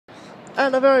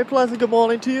And a very pleasant good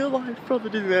morning to you, live from the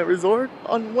Disneyland Resort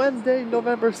on Wednesday,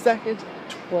 November 2nd,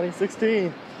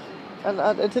 2016.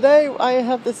 And today I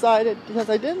have decided, because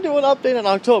I didn't do an update in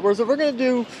October, so we're going to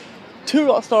do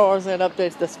two Star Wars Land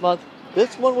updates this month.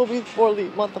 This one will be for the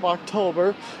month of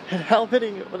October, and how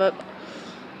fitting that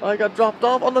I got dropped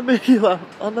off on the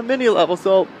mini level,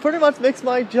 so pretty much makes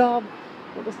my job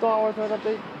with the Star Wars Land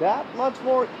update that much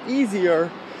more easier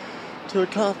to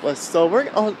accomplish. So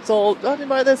judging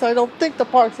by this, I don't think the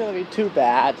park's gonna be too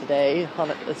bad today on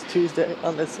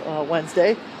this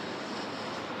Wednesday.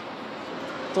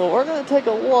 So we're gonna take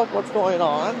a look what's going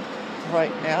on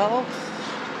right now.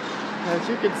 As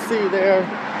you can see there,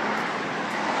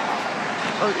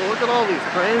 look at all these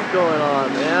cranes going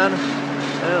on, man.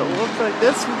 And it looks like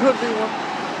this could be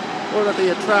one of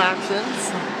the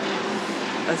attractions.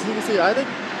 As you can see, I think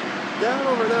down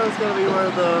over there is gonna be where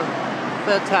the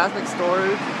Fantasmic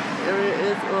storage area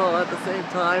is, at the same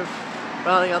time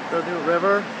rounding up the new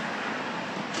river.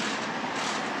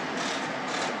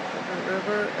 The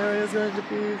river area is going to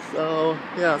be,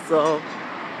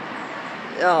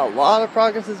 a lot of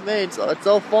progress is made.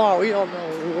 So far we don't know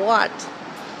what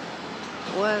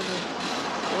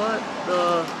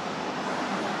the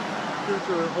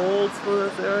future holds for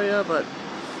this area, but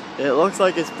it looks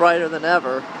like it's brighter than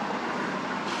ever.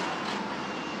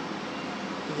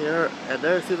 Here, and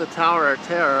there's the Tower of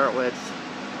Terror, which it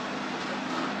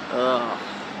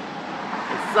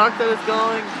sucks that it's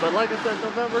going, but like I said,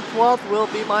 November 12th will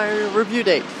be my review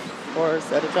date for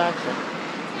said attraction.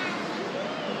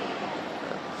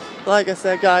 Like I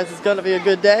said, guys, it's gonna be a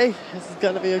good day. This is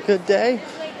gonna be a good day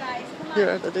here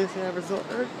at the Disneyland Resort.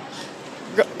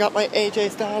 Got my AJ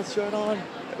Styles shirt on.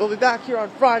 We'll be back here on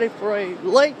Friday for a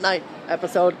late night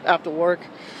episode after work.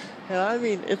 And I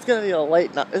mean, it's gonna be a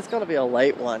late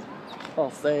one.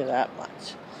 I'll say that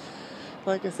much.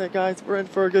 Like I said, guys, we're in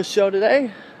for a good show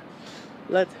today.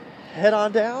 Let's head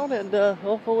on down, and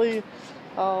hopefully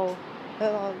I'll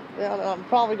head on down. I'm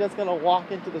probably just gonna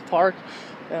walk into the park,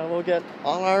 and we'll get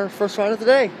on our first ride of the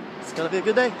day. It's gonna be a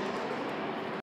good day.